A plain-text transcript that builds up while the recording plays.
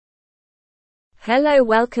Hello,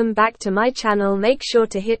 welcome back to my channel. Make sure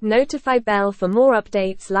to hit notify bell for more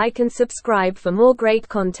updates, like and subscribe for more great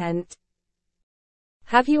content.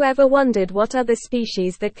 Have you ever wondered what other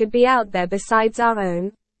species that could be out there besides our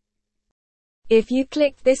own? If you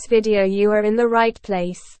clicked this video, you are in the right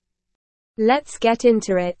place. Let's get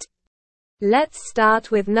into it. Let's start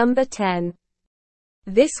with number 10.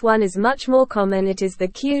 This one is much more common. It is the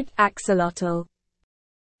cute axolotl,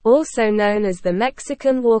 also known as the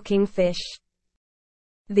Mexican walking fish.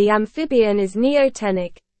 The amphibian is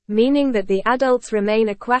neotenic, meaning that the adults remain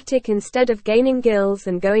aquatic instead of gaining gills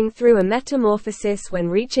and going through a metamorphosis when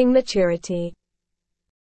reaching maturity.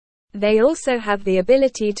 They also have the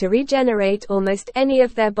ability to regenerate almost any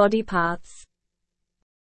of their body parts.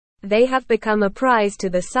 They have become a prize to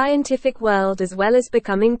the scientific world as well as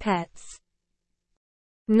becoming pets.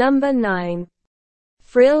 Number 9.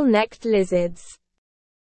 Frill-necked lizards.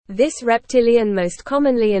 This reptilian, most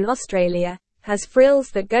commonly in Australia, has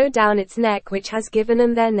frills that go down its neck, which has given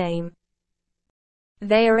them their name.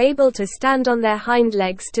 They are able to stand on their hind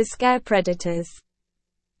legs to scare predators.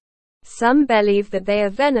 Some believe that they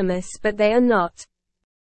are venomous, but they are not.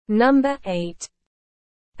 Number 8.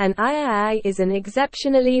 An aye-aye is an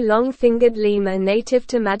exceptionally long-fingered lemur native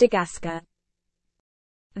to Madagascar.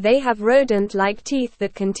 They have rodent-like teeth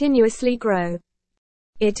that continuously grow.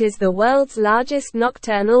 It is the world's largest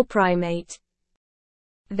nocturnal primate.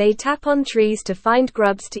 They tap on trees to find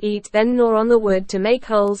grubs to eat, then gnaw on the wood to make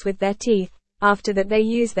holes with their teeth. After that, they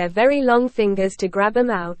use their very long fingers to grab them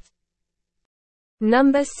out.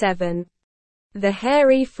 Number 7. The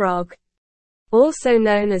hairy frog, also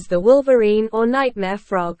known as the wolverine or nightmare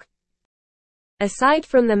frog. Aside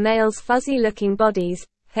from the male's fuzzy-looking bodies,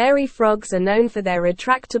 hairy frogs are known for their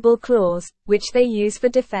retractable claws, which they use for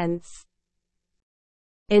defense.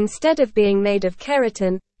 Instead of being made of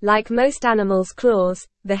keratin, like most animals' claws,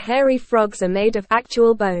 the hairy frogs are made of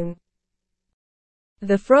actual bone.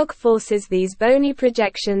 The frog forces these bony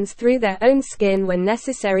projections through their own skin when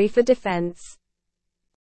necessary for defense.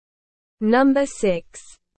 Number 6.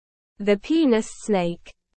 The penis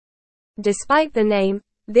snake. Despite the name,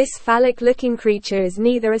 this phallic-looking creature is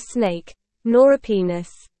neither a snake, nor a penis.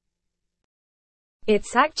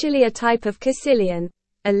 It's actually a type of caecilian,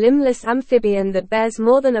 a limbless amphibian that bears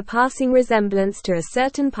more than a passing resemblance to a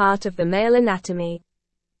certain part of the male anatomy.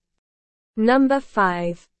 Number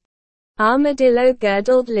 5.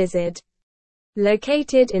 Armadillo-girdled lizard.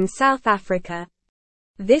 Located in South Africa.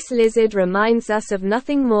 This lizard reminds us of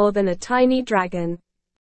nothing more than a tiny dragon.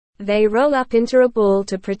 They roll up into a ball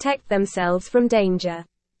to protect themselves from danger.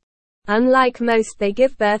 Unlike most, they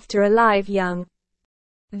give birth to a live young.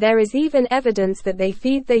 There is even evidence that they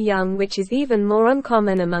feed the young, which is even more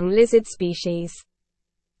uncommon among lizard species.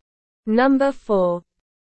 Number 4.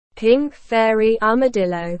 Pink fairy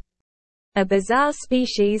armadillo. A bizarre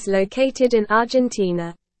species located in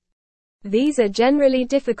Argentina. These are generally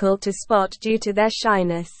difficult to spot due to their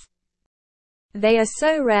shyness. They are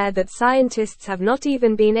so rare that scientists have not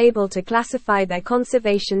even been able to classify their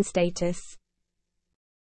conservation status.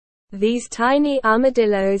 These tiny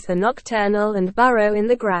armadillos are nocturnal and burrow in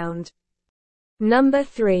the ground. Number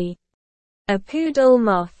 3. A poodle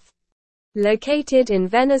moth. Located in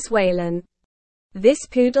Venezuela. This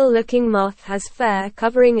poodle-looking moth has fur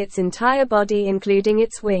covering its entire body, including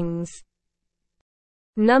its wings.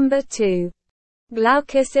 Number 2.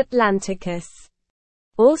 Glaucus atlanticus.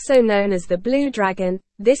 Also known as the blue dragon,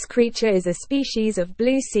 this creature is a species of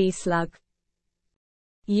blue sea slug.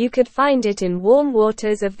 You could find it in warm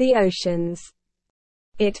waters of the oceans.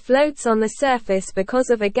 It floats on the surface because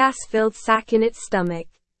of a gas-filled sac in its stomach.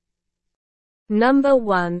 Number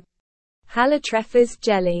 1. Halotrephes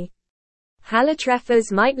jelly.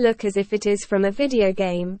 Halotrephes might look as if it is from a video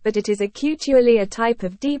game, but it is actually a type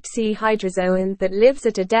of deep-sea hydrozoan that lives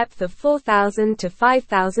at a depth of 4,000 to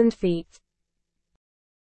 5,000 feet.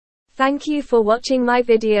 Thank you for watching my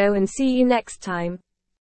video and see you next time.